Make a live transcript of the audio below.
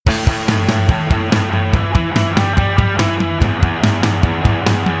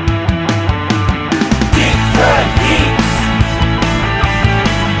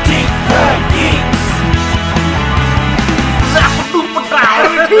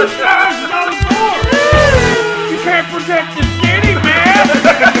the stars is on the floor! You can't protect the city, man!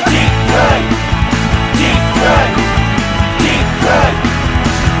 Deep cut! Deep cut! Deep cut!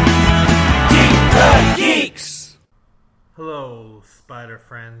 Deep cut geeks! Hello, spider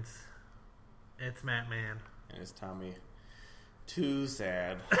friends. It's Matt Man. And it's Tommy. Too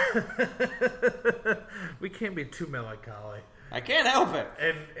sad. We can't be too melancholy. I can't help it.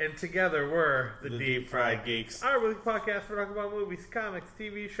 And together we're The Deep Fried Geeks. Our weekly podcast we're talking about movies, comics,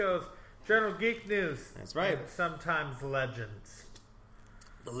 TV shows, general geek news. That's right. And sometimes legends.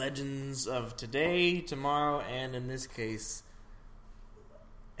 The legends of today, tomorrow, and in this case,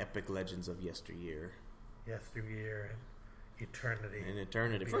 epic legends of yesteryear. Yesteryear and eternity. In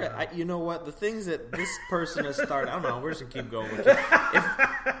eternity. Yeah. You know what? The things that this person has started, I don't know, we're just going to keep going with it.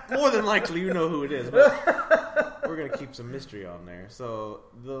 More than likely you know who it is, but we're going to keep some mystery on there. So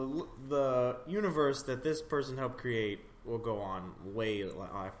the universe that this person helped create will go on way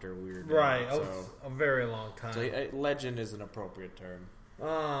after we're done. Right. So, A very long time. so legend is an appropriate term.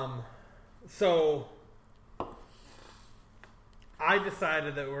 So I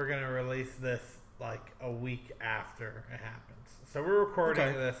decided that we're going to release this like a week after it happens. So we're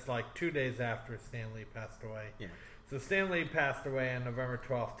recording this like 2 days after Stan Lee passed away. Yeah. So Stan Lee passed away on November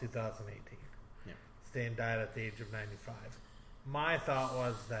 12th, 2018. Yeah. Stan died at the age of 95. My thought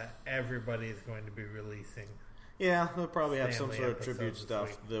was that everybody is going to be releasing. Yeah, they'll probably have Stan some Lee sort of episodes tribute this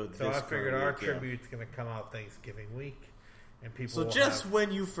stuff. week. So I figured our tribute's going to come out Thanksgiving week. And people So will just have...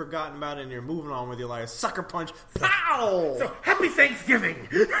 when you've forgotten about it and you're moving on with your life, sucker punch, pow! So happy Thanksgiving!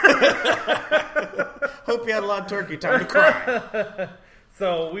 Hope you had a lot of turkey time to cry.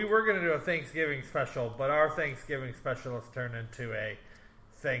 So we were going to do a Thanksgiving special, but our Thanksgiving special has turned into a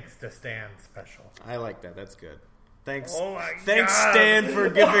Thanks to Stan special. I like that. That's good. Thanks. Oh my Thanks, God. Stan, for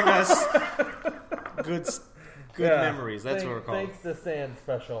giving us good memories. That's what we're called. Thanks to Stan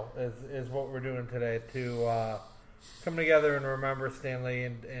special is what we're doing today to come together and remember Stan Lee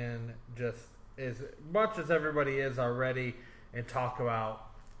and just as much as everybody is already and talk about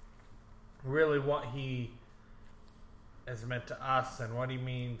really what he has meant to us and what he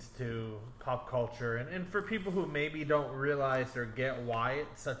means to pop culture and for people who maybe don't realize or get why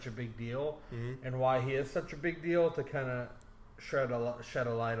it's such a big deal and why he is such a big deal, to kind of shed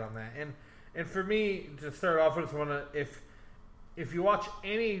a light on that. And for me, to start off with, if you watch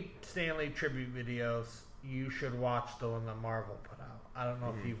any Stan Lee tribute videos, you should watch the one that Marvel put out. I don't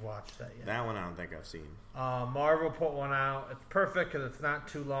know if you've watched that yet. That one I don't think I've seen. Marvel put one out. It's perfect because it's not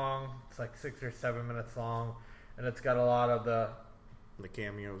too long. It's like 6 or 7 minutes long. And it's got a lot of the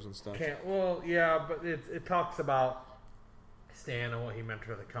cameos and stuff. Well, yeah, but it talks about Stan and what he meant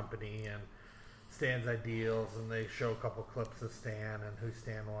for the company and Stan's ideals. And they show a couple clips of Stan and who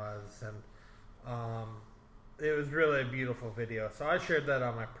Stan was. And it was really a beautiful video. So I shared that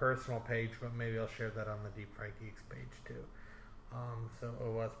on my personal page, but maybe I'll share that on the Deep Fried Geeks page too. So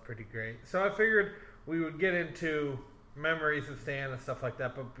it was pretty great. So I figured we would get into memories of Stan and stuff like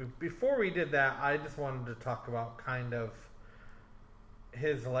that. But before we did that, I just wanted to talk about kind of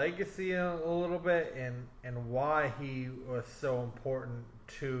his legacy a little bit and why he was so important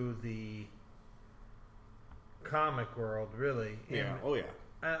to the comic world, really. Yeah. Oh, yeah.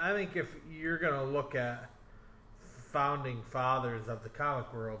 I think if you're going to look at founding fathers of the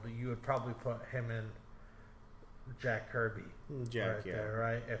comic world, you would probably put him in Jack Kirby. Jack, yeah. There,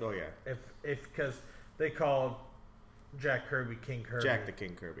 right? Yeah. If because they called Jack Kirby King Kirby. Jack the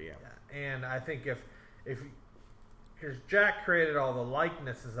King Kirby, yeah. And I think if because Jack created all the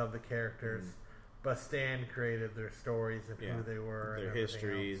likenesses of the characters, but Stan created their stories and who they were, their and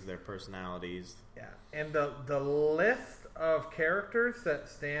histories, else. their personalities. Yeah, and the list of characters that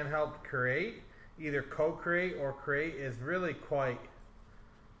Stan helped create, either co-create or create, is really quite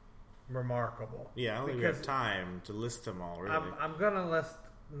remarkable. Yeah, I don't think we have time to list them all, really. I'm going to list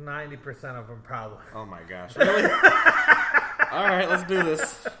 90% of them probably. Oh my gosh. Really? All right, let's do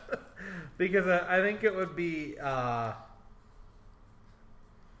this. Because I think it would be,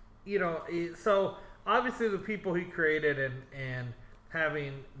 so obviously the people he created and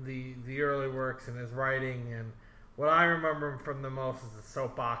having the early works and his writing, and what I remember him from the most is the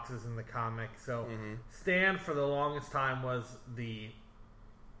soapboxes in the comics. So Stan, for the longest time, was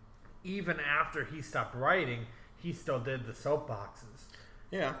even after he stopped writing, he still did the soapboxes.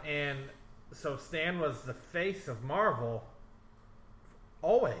 Yeah. And so Stan was the face of Marvel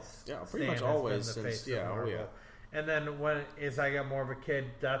always. Yeah, pretty Stan much has always been the since, face of Marvel. And then as I got more of a kid,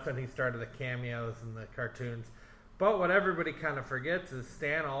 that's when he started the cameos and the cartoons. But what everybody kind of forgets is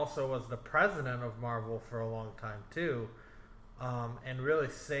Stan also was the president of Marvel for a long time too, and really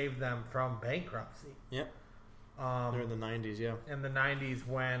saved them from bankruptcy. Yep. They're in the 90s, yeah. In the 90s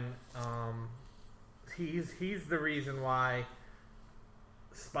when he's the reason why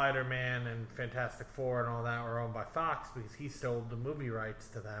Spider-Man and Fantastic Four and all that were owned by Fox, because he sold the movie rights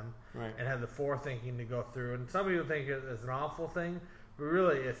to them and had the forethinking to go through. And some people think it's an awful thing, but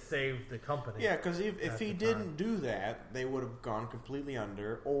really it saved the company. Yeah, because if he didn't do that, they would have gone completely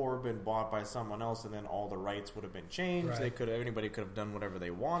under or been bought by someone else, and then all the rights would have been changed. Right. Anybody could have done whatever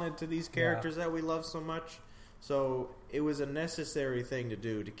they wanted to these characters that we love so much. So it was a necessary thing to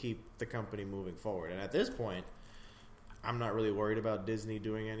do to keep the company moving forward. And at this point, I'm not really worried about Disney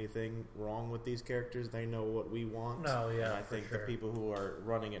doing anything wrong with these characters. They know what we want. No, yeah, and I think the people who are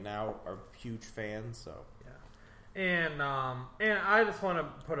running it now are huge fans. So yeah, and I just want to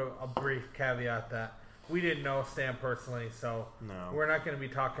put a brief caveat that we didn't know Stan personally, so we're not going to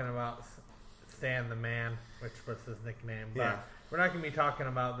be talking about Stan the Man, which was his nickname. But we're not going to be talking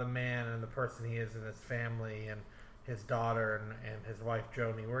about the man and the person he is and his family and his daughter and his wife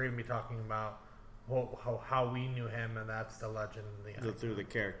Joni. We're going to be talking about how we knew him, and that's the legend. Through the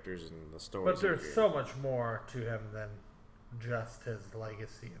characters and the stories. But there's so much more to him than just his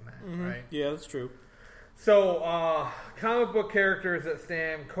legacy in that, right? Yeah, that's true. So, comic book characters that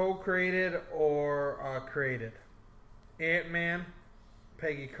Stan co-created or created. Ant-Man,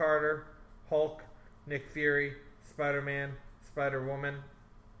 Peggy Carter, Hulk, Nick Fury, Spider-Man, Spider-Woman.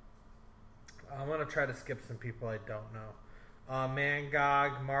 I'm going to try to skip some people I don't know.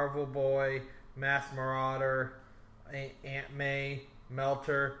 Mangog, Marvel Boy, Mass Marauder, Aunt May,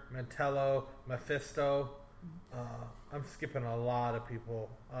 Melter, Mantello, Mephisto. I'm skipping a lot of people.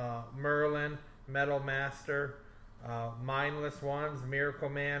 Merlin, Metal Master, Mindless Ones, Miracle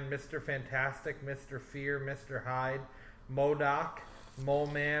Man, Mr. Fantastic, Mr. Fear, Mr. Hyde, MODOK, Mole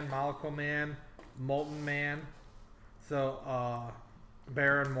Man, Molecule Man, Molten Man. So,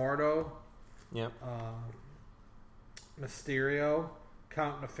 Baron Mordo. Yep. Mysterio,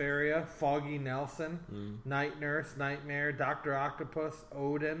 Count Nefaria, Foggy Nelson, Night Nurse, Nightmare, Dr. Octopus,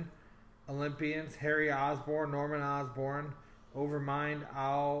 Odin, Olympians, Harry Osborn, Norman Osborn, Overmind,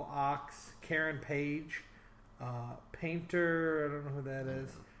 Owl, Ox, Karen Page, Painter, I don't know who that is,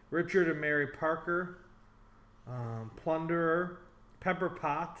 Richard and Mary Parker, Plunderer, Pepper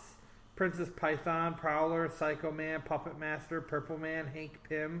Potts, Princess Python, Prowler, Psycho Man, Puppet Master, Purple Man, Hank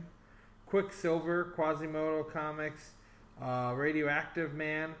Pym, Quicksilver, Quasimodo Comics, Radioactive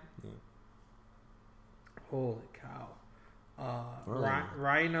Man. Holy cow.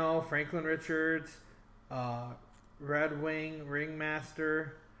 Rhino, Franklin Richards, Red Wing,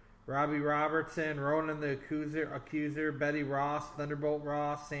 Ringmaster, Robbie Robertson, Ronan the Accuser, Betty Ross, Thunderbolt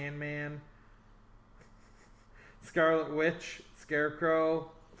Ross, Sandman, Scarlet Witch,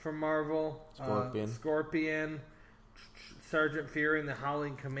 Scarecrow from Marvel, Scorpion, Sergeant Fury and the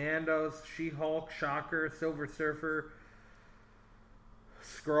Howling Commandos, She-Hulk, Shocker, Silver Surfer,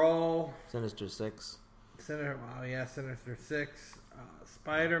 Skrull, Sinister Six, Sinister Six,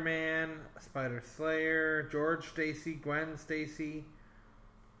 Spider-Man, Spider Slayer, George Stacy, Gwen Stacy,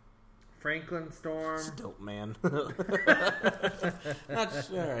 Franklin Storm, Stiltman.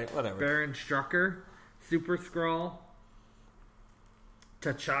 Alright, whatever. Baron Strucker, Super Skrull,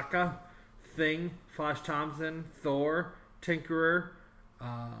 T'Chaka, Thing, Flash Thompson, Thor, Tinkerer,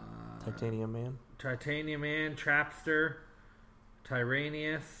 Titanium Man, Trapster,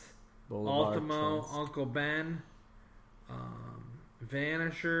 Tyranius, Ultimo, Uncle Ben,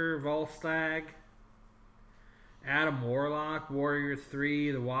 Vanisher, Volstagg, Adam Warlock, Warriors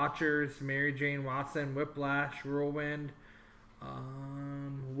 3, The Watchers, Mary Jane Watson, Whiplash, Whirlwind,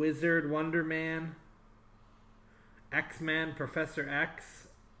 Wizard, Wonder Man, X-Men, Professor X,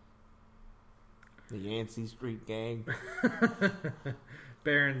 the Yancey Street Gang,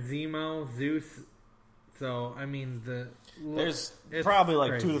 Baron Zemo, Zeus. So, I mean, there's probably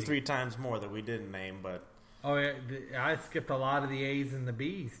like crazy. 2 to 3 times more that we didn't name, but oh yeah, I skipped a lot of the A's and the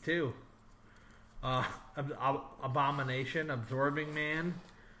B's too. Abomination, Absorbing Man,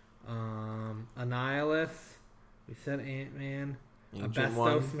 Annihilus. We said Ant-Man,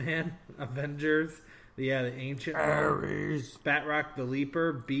 Asbestos Man, Avengers. The Ancient Ares, Batroc the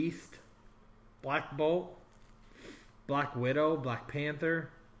Leaper, Beast, Black Bolt, Black Widow, Black Panther,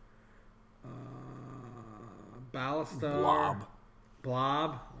 Ballastar,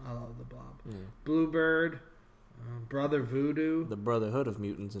 Blob. I love the Blob. Yeah. Bluebird, Brother Voodoo, the Brotherhood of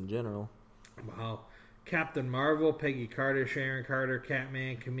Mutants in general. Wow. Captain Marvel, Peggy Carter, Sharon Carter,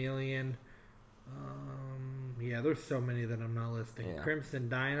 Catman, Chameleon. Yeah, there's so many that I'm not listing. Yeah. Crimson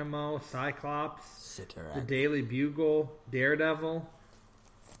Dynamo, Cyclops, The Daily Bugle, Daredevil,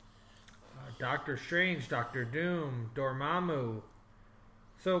 Doctor Strange, Doctor Doom, Dormammu,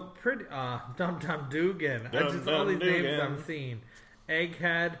 So pretty Dum Dum Dugan. All these names I'm seeing.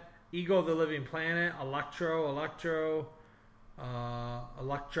 Egghead, Eagle the Living Planet, Electra and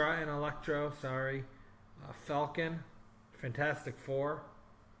Electro, sorry. Falcon, Fantastic Four.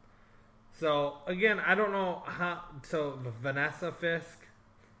 So again, I don't know how. So Vanessa Fisk,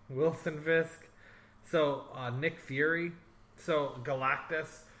 Wilson Fisk, so Nick Fury, so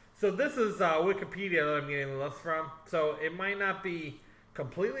Galactus. So this is Wikipedia that I'm getting the list from. So it might not be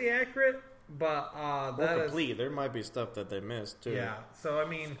completely accurate, but Or complete. There might be stuff that they missed too. Yeah. So I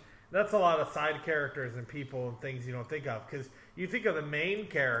mean, that's a lot of side characters and people and things you don't think of, because you think of the main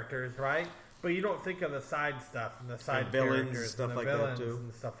characters, right? But you don't think of the side stuff and the side villains, characters stuff and the like that, villains too.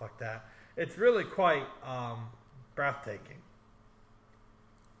 and stuff like that. It's really quite breathtaking.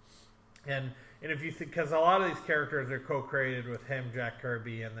 And if you think, because a lot of these characters are co-created with him, Jack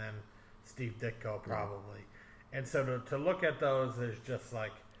Kirby, and then Steve Ditko probably. And so to look at those, there's just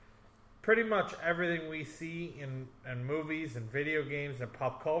like pretty much everything we see in movies and video games and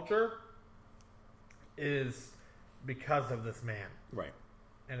pop culture is because of this man. Right.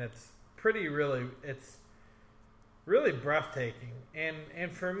 And it's really breathtaking.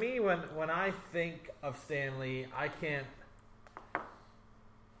 And for me, when I think of Stan Lee, I can't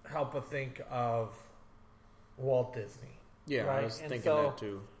help but think of Walt Disney. Yeah, right? I was And thinking so that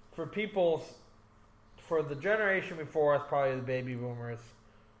too. For the generation before us, probably the baby boomers,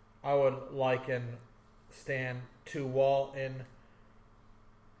 I would liken Stan to Walt, and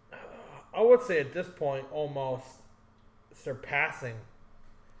I would say at this point almost surpassing.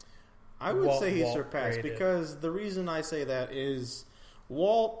 I would say he Walt surpassed, created. because the reason I say that is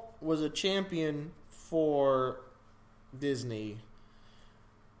Walt was a champion for Disney,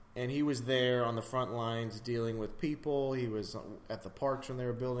 and he was there on the front lines dealing with people. He was at the parks when they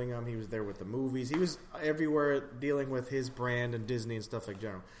were building them. He was there with the movies. He was everywhere dealing with his brand and Disney and stuff like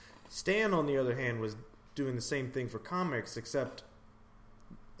general. Stan, on the other hand, was doing the same thing for comics, except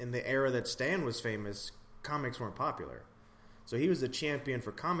in the era that Stan was famous, comics weren't popular. So he was a champion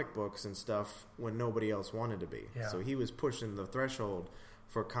for comic books and stuff when nobody else wanted to be. Yeah. So he was pushing the threshold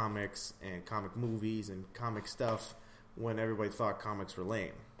for comics and comic movies and comic stuff when everybody thought comics were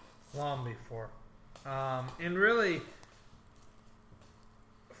lame. Long before. And really,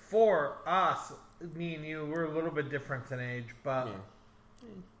 for us, me and you, we're a little bit different in age, but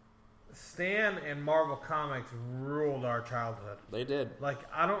Stan and Marvel Comics ruled our childhood. They did. Like,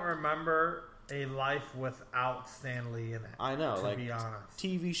 I don't remember a life without Stan Lee in it. I know. To like be honest.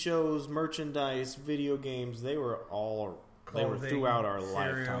 TV shows, merchandise, video games, they were Clothing, throughout our cereals,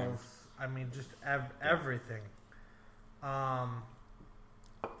 lifetime. I mean, just everything.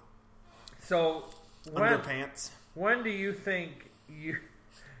 So, Underpants. when do you think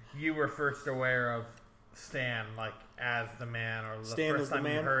you were first aware of Stan, like, as the man, or the Stan first as the time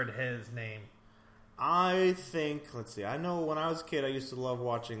you man? heard his name? I think, let's see, I know when I was a kid I used to love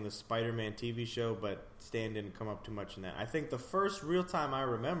watching the Spider-Man TV show, but Stan didn't come up too much in that. I think the first real time I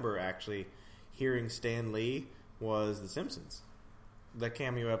remember actually hearing Stan Lee was The Simpsons. The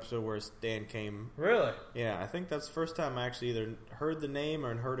cameo episode where Stan came. Really? Yeah, I think that's the first time I actually either heard the name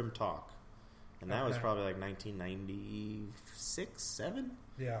or heard him talk. And that was probably like 1996, 7?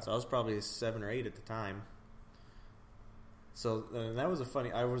 Yeah. So I was probably 7 or 8 at the time. So that was a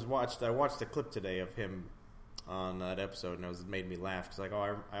funny. I watched the clip today of him on that episode, and it made me laugh because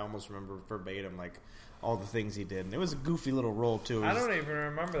I almost remember verbatim like all the things he did, and it was a goofy little role too. I don't even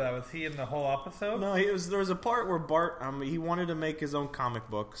remember that. Was he in the whole episode? No, there was a part where Bart he wanted to make his own comic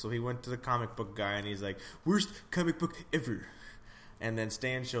book, so he went to the comic book guy and he's like, "Worst comic book ever." And then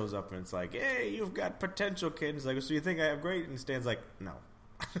Stan shows up and it's like, "Hey, you've got potential, kid." He's like, "So you think I have great?" And Stan's like, "No."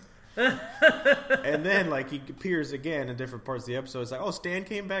 And then like he appears again in different parts of the episode. It's like, "Oh, Stan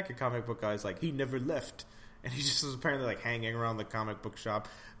came back." A comic book guy's like, "He never left," and he just was apparently like hanging around the comic book shop,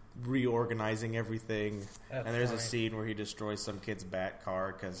 reorganizing everything. That's and there's funny. a scene where he destroys some kid's bat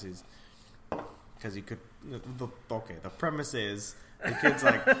car because he could. Okay, the premise is the kid's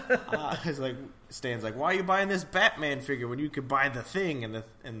like, he's like, Stan's like, "Why are you buying this Batman figure when you could buy the Thing?" And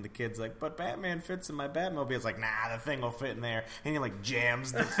the kid's like, "But Batman fits in my Batmobile." It's like, "Nah, the Thing will fit in there." And he like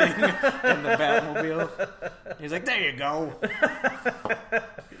jams the Thing in the Batmobile. He's like, "There you go."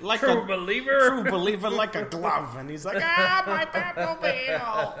 Like True believer. True believer, like a glove. And he's like, my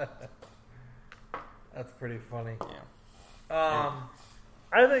Batmobile. That's pretty funny. Yeah.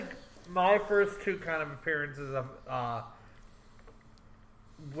 I think my first two kind of appearances of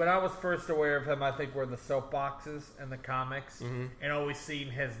when I was first aware of him, I think were the soapboxes in the comics, and always seeing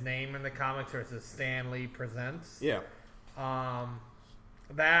his name in the comics, or it says Stan Lee Presents. Yeah.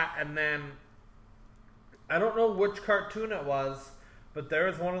 That, and then I don't know which cartoon it was, but there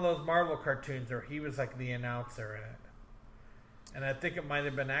was one of those Marvel cartoons where he was like the announcer in it. And I think it might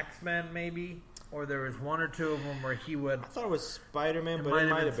have been X-Men, maybe, or there was one or two of them where he would. I thought it was Spider-Man, but might it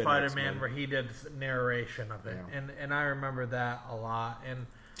might have been Spider-Man X-Men. where he did narration of it, Yeah. and I remember that a lot. And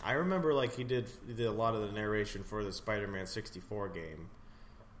I remember like he did a lot of the narration for the Spider-Man 64 game.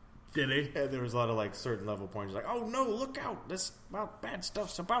 did he? And there was a lot of like certain level points, like, "Oh no, look out! This about bad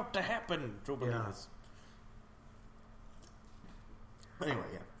stuff's about to happen." Yeah. Anyway,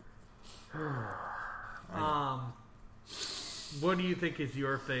 yeah. What do you think is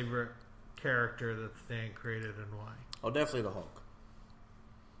your favorite character that Stan created and why? Oh, definitely the Hulk.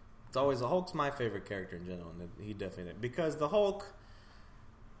 It's always the Hulk's my favorite character in general, and he definitely because the Hulk.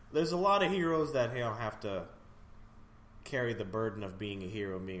 There's a lot of heroes that have to carry the burden of being a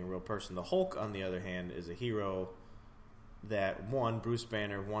hero and being a real person. The Hulk, on the other hand, is a hero that, one, Bruce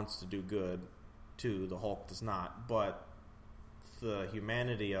Banner wants to do good, two, the Hulk does not, but the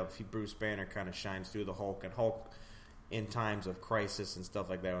humanity of Bruce Banner kind of shines through the Hulk, and Hulk, in times of crisis and stuff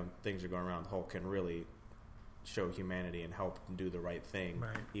like that, when things are going around, the Hulk can really show humanity and help and do the right thing,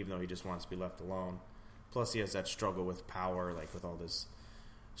 Right. even though he just wants to be left alone. Plus, he has that struggle with power, like with all this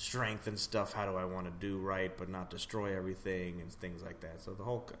strength and stuff. How do I want to do right but not destroy everything and things like that? So the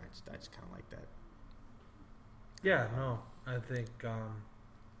Hulk, I just kind of like that. Yeah, no, I think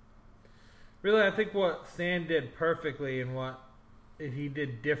really, I think what Stan did perfectly and what he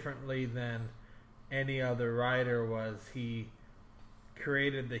did differently than any other writer was he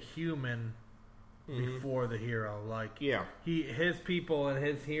created the human before the hero. Like, Yeah. his people and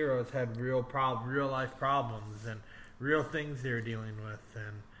his heroes had real life problems and real things they were dealing with,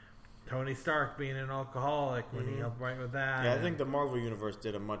 and Tony Stark being an alcoholic when he helped write with that. Yeah, I think the Marvel Universe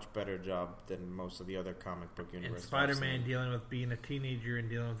did a much better job than most of the other comic book and universes. Spider-Man dealing with being a teenager and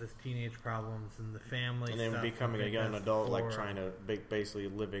dealing with his teenage problems and the family and then stuff. becoming I a think young that's adult, like Thor. trying to basically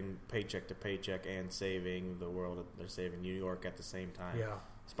living paycheck to paycheck and saving the world. They're saving New York at the same time. Yeah.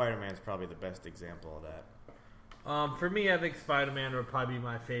 Spider-Man's probably the best example of that. For me, I think Spider-Man would probably be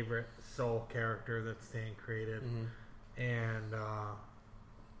my favorite soul character that Stan created. And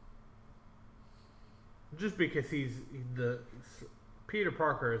just because Peter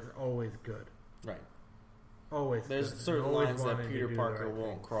Parker is always good. Right. Always There's good. certain Always lines that wanting to Peter do the Parker right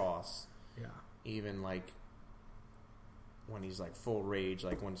won't things. cross. Yeah. Even like when he's like full rage,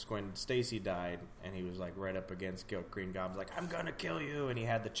 like when Stacy died and he was like right up against Green Goblin's like, "I'm gonna kill you," and he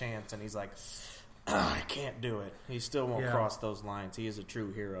had the chance and he's like, "I can't do it." He still won't cross those lines. He is a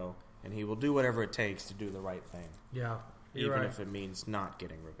true hero and he will do whatever it takes to do the right thing, Yeah. even right. if it means not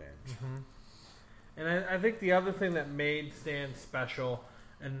getting revenge. And I think the other thing that made Stan special,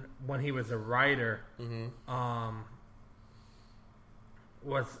 and when he was a writer,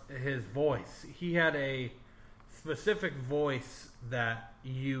 was his voice. He had a specific voice that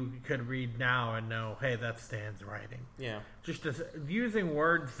you could read now and know, hey, that's Stan's writing. Yeah. Just using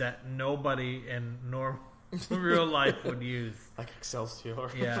words that nobody in real life would use. Like Excelsior.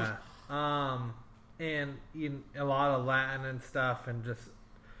 Yeah. And a lot of Latin and stuff, and just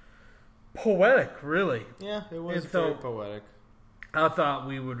poetic, really. Yeah, it was And so- very poetic. I thought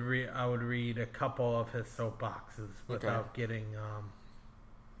I would read a couple of his soapboxes without getting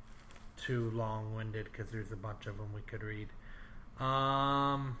too long-winded, because there's a bunch of them we could read.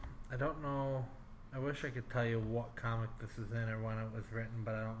 I don't know. I wish I could tell you what comic this is in or when it was written,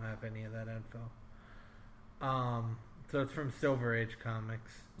 but I don't have any of that info. So it's from Silver Age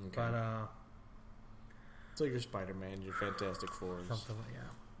Comics, Okay. but So your Spider-Man, your Fantastic Fours. something like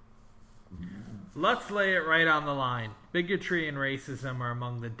that. Let's lay it right on the line. Bigotry and racism are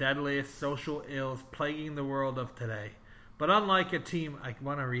among the deadliest social ills plaguing the world of today. But unlike a team... I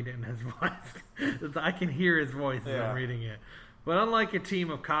want to read it in his voice. I can hear his voice as I'm reading it. But unlike a team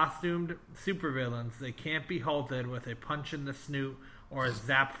of costumed supervillains, they can't be halted with a punch in the snoot or a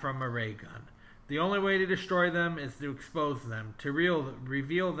zap from a ray gun. The only way to destroy them is to expose them, to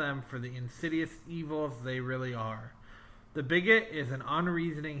reveal them for the insidious evils they really are. The bigot is an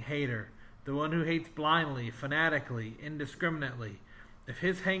unreasoning hater, the one who hates blindly, fanatically, indiscriminately. If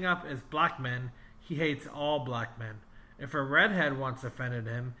his hang-up is black men, he hates all black men. If a redhead once offended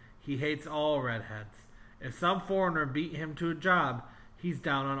him, he hates all redheads. If some foreigner beat him to a job, he's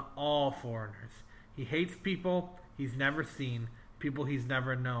down on all foreigners. He hates people he's never seen, people he's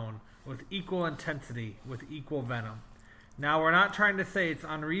never known, with equal intensity, with equal venom. Now, we're not trying to say it's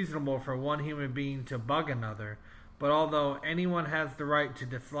unreasonable for one human being to bug another, but although anyone has the right to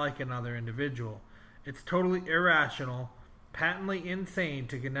dislike another individual, it's totally irrational, patently insane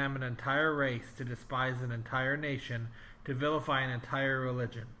to condemn an entire race, to despise an entire nation, to vilify an entire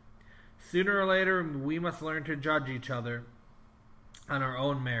religion. Sooner or later, we must learn to judge each other on our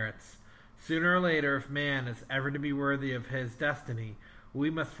own merits. Sooner or later, if man is ever to be worthy of his destiny, we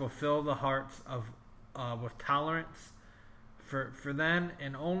must fulfill the hearts of with tolerance. For then,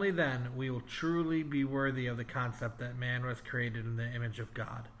 and only then, we will truly be worthy of the concept that man was created in the image of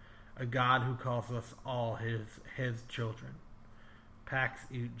God, a God who calls us all his children. Pax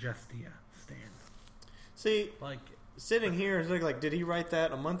ut Justia, Stan. See, sitting here is like, did he write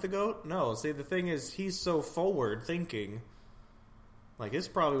that a month ago? No. See, the thing is, he's so forward thinking. Like, this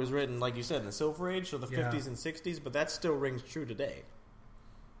probably was written, like you said, in the Silver Age, so the 50s and 60s, but that still rings true today.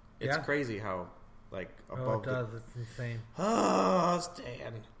 It's crazy how, above it does. It's insane. Oh,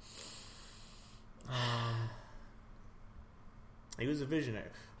 Stan. He was a visionary.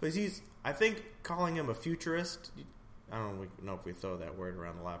 But I think calling him a futurist, I don't know if we throw that word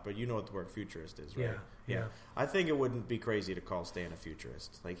around a lot, but you know what the word futurist is, right? Yeah. I think it wouldn't be crazy to call Stan a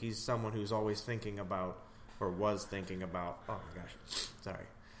futurist. Like, he's someone who's always thinking about, or was thinking about, oh my gosh, sorry,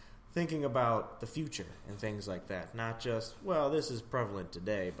 thinking about the future and things like that. Not just, well, this is prevalent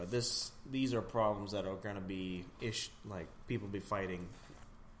today, but these are problems that are going to be, people be fighting,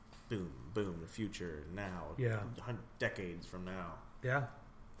 boom, the future now, decades from now. Yeah.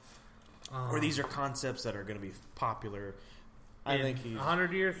 Or these are concepts that are going to be popular. I think he's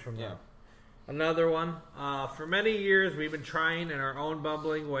 100 years from now. Another one. For many years, we've been trying in our own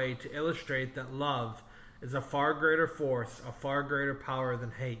bumbling way to illustrate that love is a far greater force, a far greater power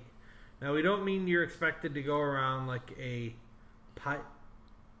than hate. Now, we don't mean you're expected to go around like a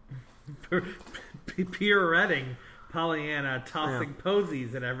pirouetting Pollyanna, tossing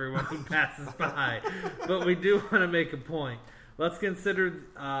posies at everyone who passes by. But we do want to make a point. Let's consider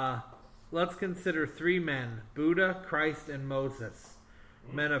three men, Buddha, Christ, and Moses.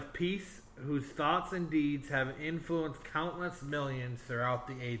 Men of peace, whose thoughts and deeds have influenced countless millions throughout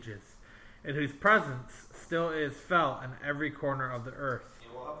the ages, and whose presence still is felt in every corner of the earth. Yeah,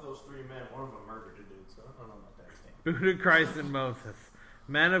 well, of those three men, one of them murdered a dude, so I don't know about that. Buddha, Christ, and Moses.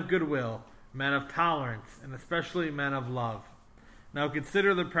 Men of goodwill, men of tolerance, and especially men of love. Now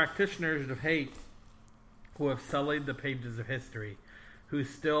consider the practitioners of hate who have sullied the pages of history, who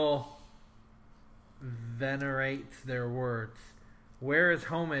still venerates their words. Where is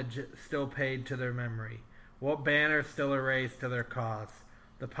homage still paid to their memory? What banner still raised to their cause?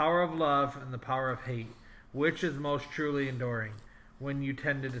 The power of love and the power of hate, which is most truly enduring? When you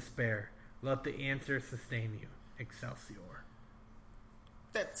tend to despair, let the answer sustain you. Excelsior.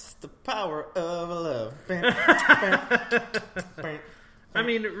 That's the power of love. I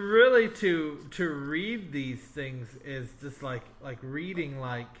mean, really, to read these things is just like reading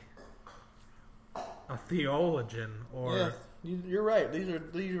like a theologian, or you're right.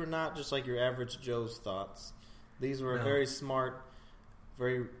 These are not just like your average Joe's thoughts. These were very smart,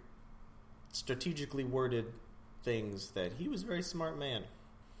 very strategically worded things that he was a very smart man.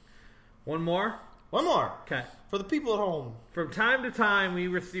 One more. Okay. For the people at home. From time to time, we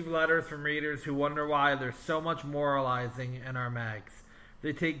receive letters from readers who wonder why there's so much moralizing in our mags.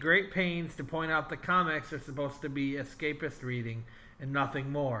 They take great pains to point out that comics are supposed to be escapist reading and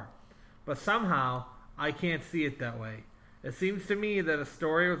nothing more. But somehow, I can't see it that way. It seems to me that a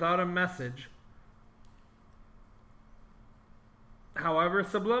story without a message, however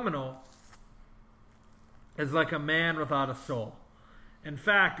subliminal, is like a man without a soul. In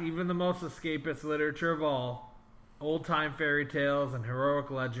fact, even the most escapist literature of all, old-time fairy tales and heroic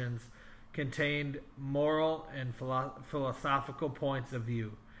legends, contained moral and philosophical points of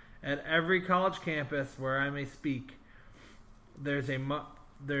view. At every college campus where I may speak, there's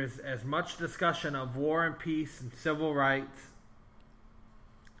as much discussion of war and peace and civil rights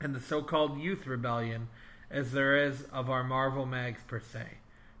and the so-called youth rebellion as there is of our Marvel mags per se.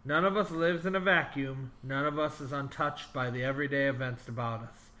 None of us lives in a vacuum. None of us is untouched by the everyday events about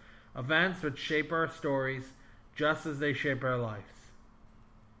us. Events which shape our stories just as they shape our lives.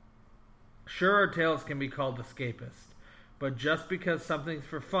 Sure, our tales can be called escapist, but just because something's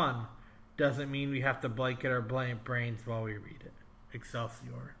for fun doesn't mean we have to blanket our brains while we read it.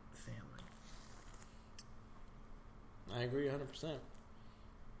 Excelsior, Stanley. I agree 100%.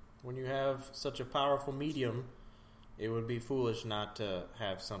 When you have such a powerful medium, it would be foolish not to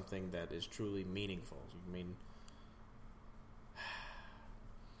have something that is truly meaningful. I mean,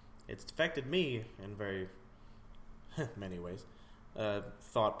 it's affected me in very many ways.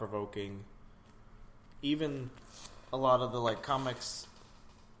 Thought-provoking. Even a lot of the comics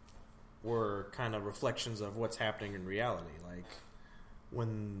were kind of reflections of what's happening in reality. Like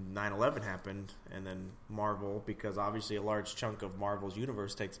when 9/11 happened, and then Marvel, because obviously a large chunk of Marvel's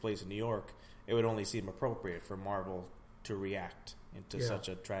universe takes place in New York, it would only seem appropriate for Marvel to react into such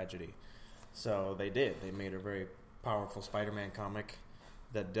a tragedy. So they did. They made a very powerful Spider-Man comic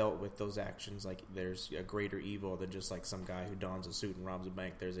that dealt with those actions. Like, there's a greater evil than just like some guy who dons a suit and robs a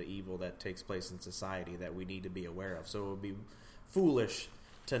bank. There's an evil that takes place in society that we need to be aware of. So it would be foolish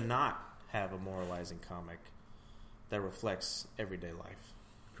to not have a moralizing comic that reflects everyday life.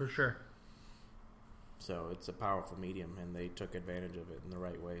 For sure. So it's a powerful medium, and they took advantage of it in the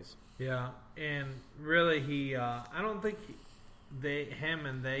right ways. Yeah, and really, I don't think him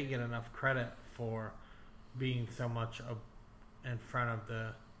and they get enough credit for being so much in front of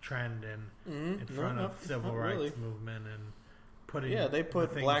the trend and in front of civil rights movement and putting. Yeah, they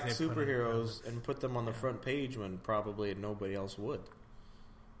put black they put superheroes and put them on the front page when probably nobody else would.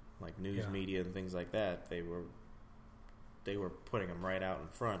 Like news media and things like that, they were putting them right out in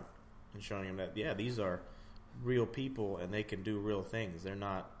front and showing them that these are real people and they can do real things. They're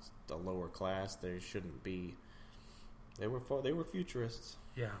not a lower class. They shouldn't be. They were futurists.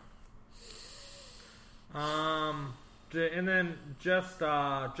 Yeah. And then just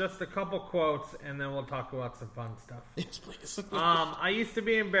a couple quotes, and then we'll talk about some fun stuff. Yes, please. I used to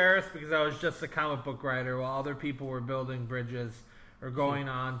be embarrassed because I was just a comic book writer while other people were building bridges or going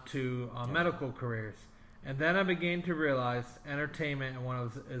on to medical careers. And then I began to realize entertainment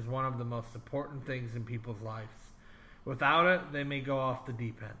is one of the most important things in people's lives. Without it, they may go off the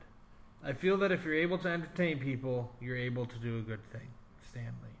deep end. I feel that if you're able to entertain people, you're able to do a good thing.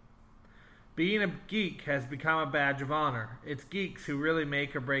 Stan Lee. Being a geek has become a badge of honor. It's geeks who really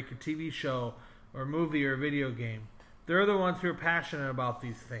make or break a TV show or movie or video game. They're the ones who are passionate about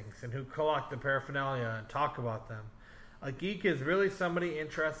these things and who collect the paraphernalia and talk about them. A geek is really somebody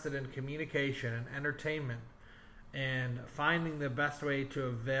interested in communication and entertainment and finding the best way to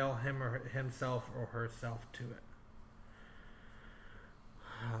avail himself or herself to it.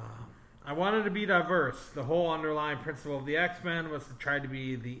 I wanted to be diverse. The whole underlying principle of the X-Men was to try to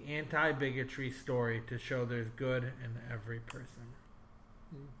be the anti-bigotry story to show there's good in every person.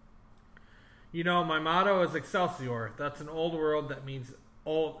 You know, my motto is Excelsior. That's an old word that means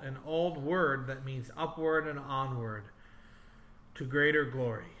upward and onward to greater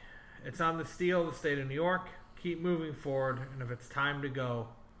glory. It's on the steel of the state of New York. Keep moving forward, and if it's time to go,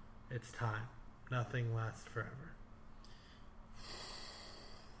 it's time. Nothing lasts forever.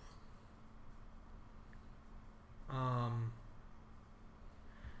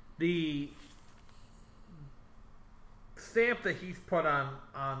 The stamp that he's put on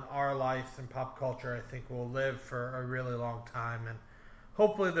our lives and pop culture, I think, will live for a really long time, and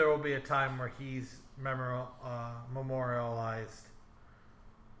hopefully there will be a time where he's memorialized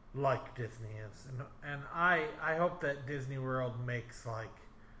like Disney is, and I hope that Disney World makes like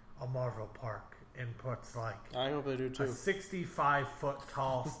a Marvel park and puts like I hope they do too. A 65-foot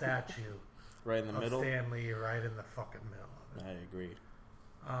tall statue right in the middle. Stan Lee, right in the fucking middle of it. I agreed.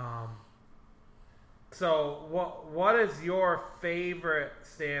 So what is your favorite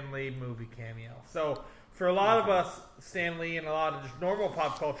Stan Lee movie cameo? So for a lot of us, Stan Lee and a lot of just normal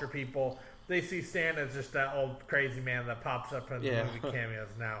pop culture people, they see Stan as just that old crazy man that pops up in the movie cameos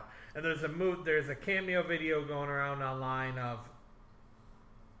now. And there's a cameo video going around online of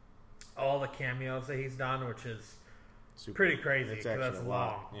all the cameos that he's done, which is pretty crazy because that's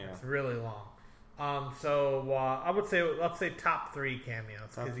long. Yeah. It's really long. So I would say, let's say top 3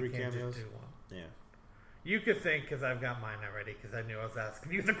 cameos. Top 3 cameos? Just do one. Yeah. You could think, because I've got mine already, because I knew I was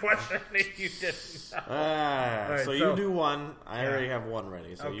asking you the question and you didn't. Right, so you do one. I already have one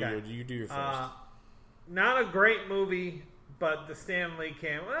ready, so okay. you do your first. Not a great movie, but the Stan Lee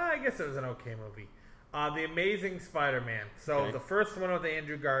I guess it was an okay movie. The Amazing Spider-Man. So the first one with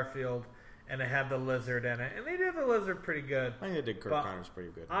Andrew Garfield, and it had the lizard in it. And they did the lizard pretty good. I think they did Kirk Connors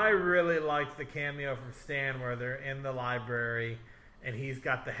pretty good. I really liked the cameo from Stan where they're in the library and he's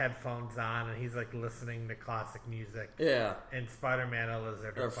got the headphones on and he's like listening to classic music. Yeah. And Spider-Man and a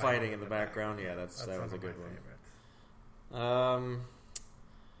lizard are fighting in the background. Yeah, that was a good one. Favorites.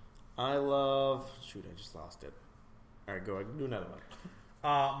 I love... Shoot, I just lost it. All right, go ahead. Do another one.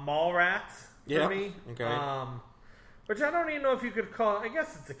 Mallrats for me. Okay. Which I don't even know if you could call it. I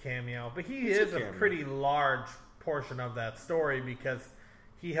guess it's a cameo, but he is a pretty large portion of that story because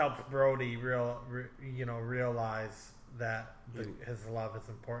he helps Brody realize that his love is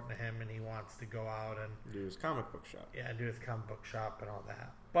important to him and he wants to go out and do his comic book shop. Yeah, do his comic book shop and all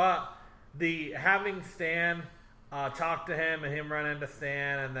that. But having Stan talk to him and him run into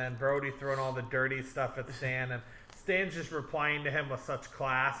Stan and then Brody throwing all the dirty stuff at Stan and Stan's just replying to him with such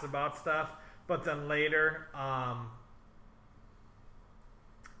class about stuff. But then later,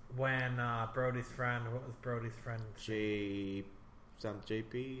 when Brody's friend, what was Brody's friend? JP, something like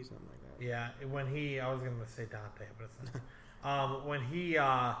that. Yeah, when I was going to say Dante, but it's not. When he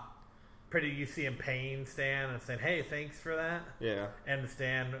you see him paying Stan and saying, "Hey, thanks for that." Yeah. And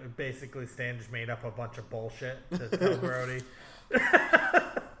Stan just made up a bunch of bullshit to tell Brody.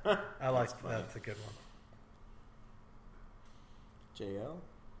 I like that's a good one. JL?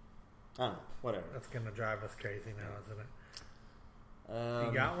 I don't know. Whatever. That's gonna drive us crazy now, isn't it?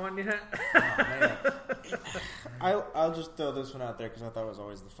 You You got one yet? Oh, man. I'll just throw this one out there because I thought it was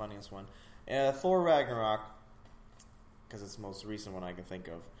always the funniest one. Thor Ragnarok, because it's the most recent one I can think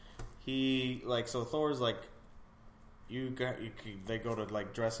of. Thor's like, they go to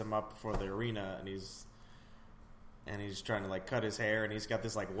like dress him up for the arena, and he's trying to like cut his hair, and he's got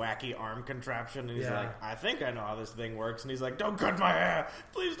this like wacky arm contraption, and he's like, I think I know how this thing works, and he's like, don't cut my hair,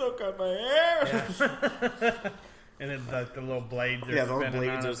 please don't cut my hair. Yeah. And then like the little blades are spinning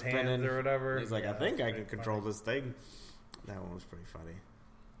on his hands or whatever. He's like, I think I can control this thing. That one was pretty funny.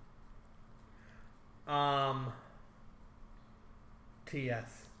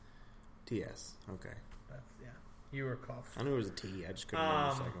 TS. Okay. That's you were close. I knew it was a T. I just couldn't remember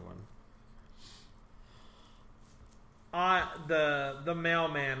the second one. The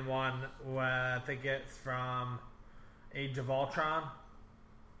mailman one, I think it's from Age of Ultron.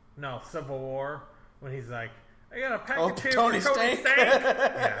 No, Civil War. When he's like, I got a package here Tony for Tony Stank.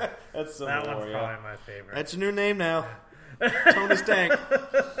 Yeah, That's Civil that War, one's probably my favorite. That's your new name now. Tony Stank.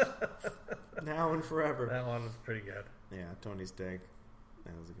 Now and forever. That one was pretty good. Yeah, Tony Stank.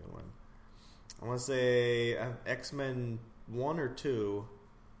 That was a good one. I want to say X-Men 1 or 2,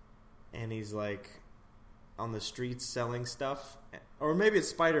 and he's like on the streets selling stuff. Or maybe it's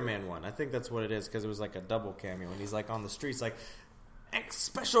Spider-Man 1. I think that's what it is, because it was like a double cameo, and he's like on the streets like,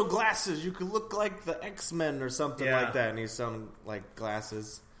 special glasses, you could look like the X-Men or something like that, and he's selling like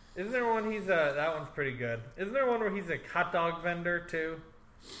glasses. Isn't there one that one's pretty good. Isn't there one where he's a hot dog vendor too?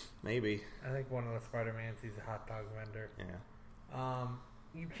 Maybe. I think one of the Spider-Mans, he's a hot dog vendor. Yeah.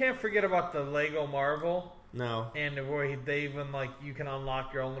 You can't forget about the Lego Marvel. No. And where they even like you can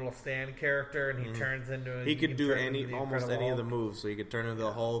unlock your own little Stan character, and he turns into. He could do almost any of the moves. So he could turn into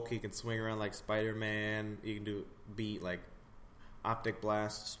the Hulk. He can swing around like Spider-Man. He can beat like optic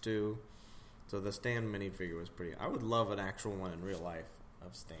blasts too. So the Stan minifigure was pretty. I would love an actual one in real life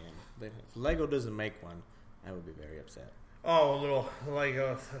of Stan. If Lego doesn't make one, I would be very upset. Oh, a little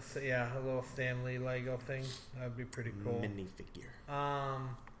Lego, a little Stan Lee Lego thing. That would be pretty cool. Minifigure.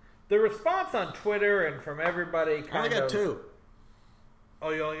 The response on Twitter and from everybody. I only got 2. Oh,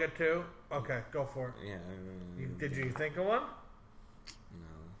 you only got 2? Okay, go for it. Yeah. Did you think of one?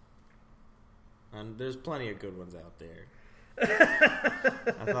 No. And there's plenty of good ones out there. I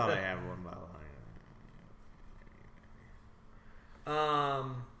thought I had one by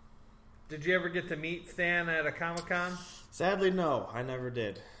line. Did you ever get to meet Stan at a Comic-Con? Sadly, no. I never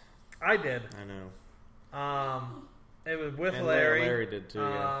did. I did. I know. It was with and Larry. Larry did too,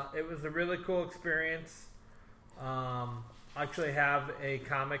 yeah. It was a really cool experience. I actually have a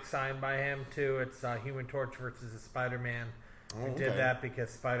comic signed by him, too. It's Human Torch versus Spider-Man. I did that because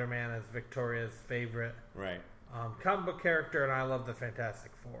Spider-Man is Victoria's favorite comic book character, and I love the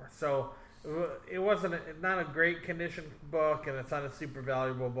Fantastic Four. So it wasn't not a great condition book, and it's not a super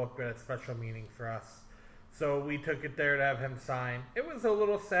valuable book, but it's special meaning for us. So we took it there to have him sign. It was a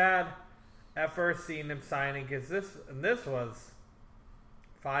little sad at first seeing him signing, because this was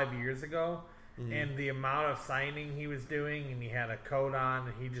 5 years ago, and the amount of signing he was doing, and he had a coat on,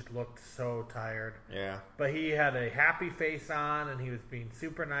 and he just looked so tired. Yeah. But he had a happy face on, and he was being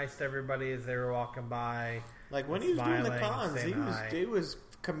super nice to everybody as they were walking by. Like when he was doing the cons, he was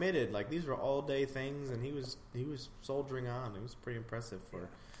committed. Like these were all day things, and he was soldiering on. It was pretty impressive for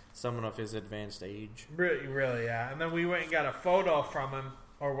someone of his advanced age. Really, really, yeah. And then we went and got a photo from him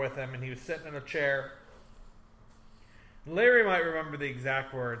or with him, and he was sitting in a chair. Larry might remember the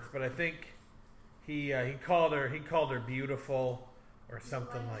exact words, but I think he called her beautiful or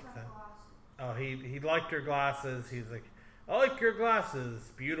something like that. Oh, he liked her glasses. He's like, I like your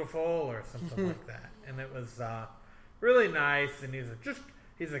glasses, beautiful, or something like that. And it was really nice. And he's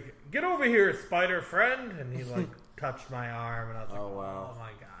like, get over here, Spider friend. And he like touched my arm, and I was like, wow. Oh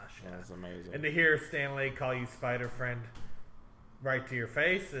my gosh, that's amazing. And to hear Stan Lee call you Spider friend right to your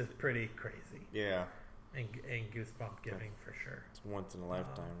face is pretty crazy. Yeah. And goosebump giving for sure. It's once in a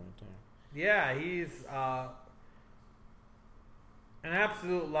lifetime right there. Yeah, he's an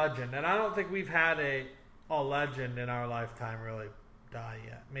absolute legend. And I don't think we've had a legend in our lifetime really die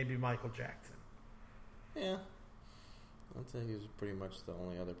yet. Maybe Michael Jackson. Yeah. I'd say he was pretty much the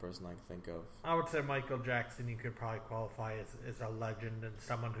only other person I can think of. I would say Michael Jackson you could probably qualify as a legend and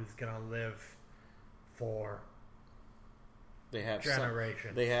someone who's going to live for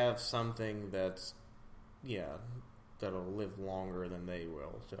generations. They have something that's, that'll live longer than they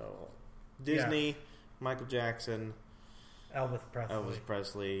will. So Disney, Michael Jackson, Elvis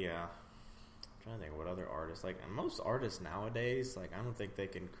Presley. Yeah. I'm trying to think of what other artists. Like, most artists nowadays, like, I don't think they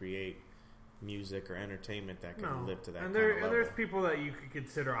can create music or entertainment that can live to that kind of level. And there's people that you could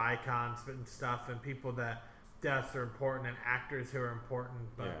consider icons and stuff, and people that deaths are important, and actors who are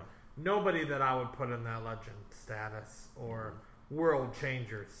important, but nobody that I would put in that legend status or world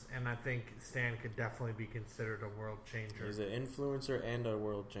changers. And I think Stan could definitely be considered a world changer. He's an influencer and a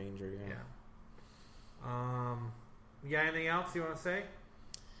world changer. Yeah. Anything else you want to say?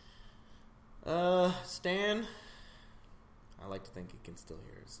 Stan, I like to think he can still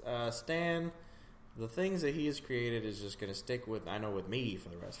hear us. Stan, the things that he has created is just going to stick with me for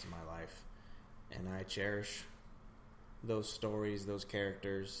the rest of my life. And I cherish those stories, those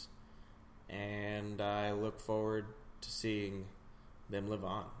characters, and I look forward to seeing them live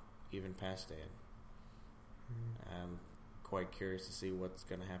on, even past Stan. I'm quite curious to see what's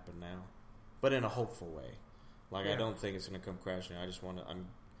going to happen now, but in a hopeful way. Like, I don't think it's going to come crashing. I'm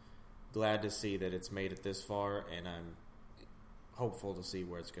glad to see that it's made it this far, and I'm hopeful to see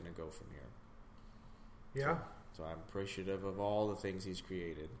where it's going to go from here. Yeah. So I'm appreciative of all the things he's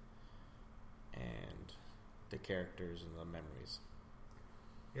created and the characters and the memories.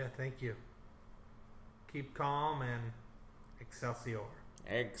 Yeah, thank you. Keep calm and Excelsior.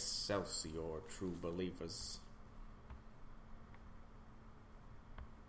 Excelsior, true believers.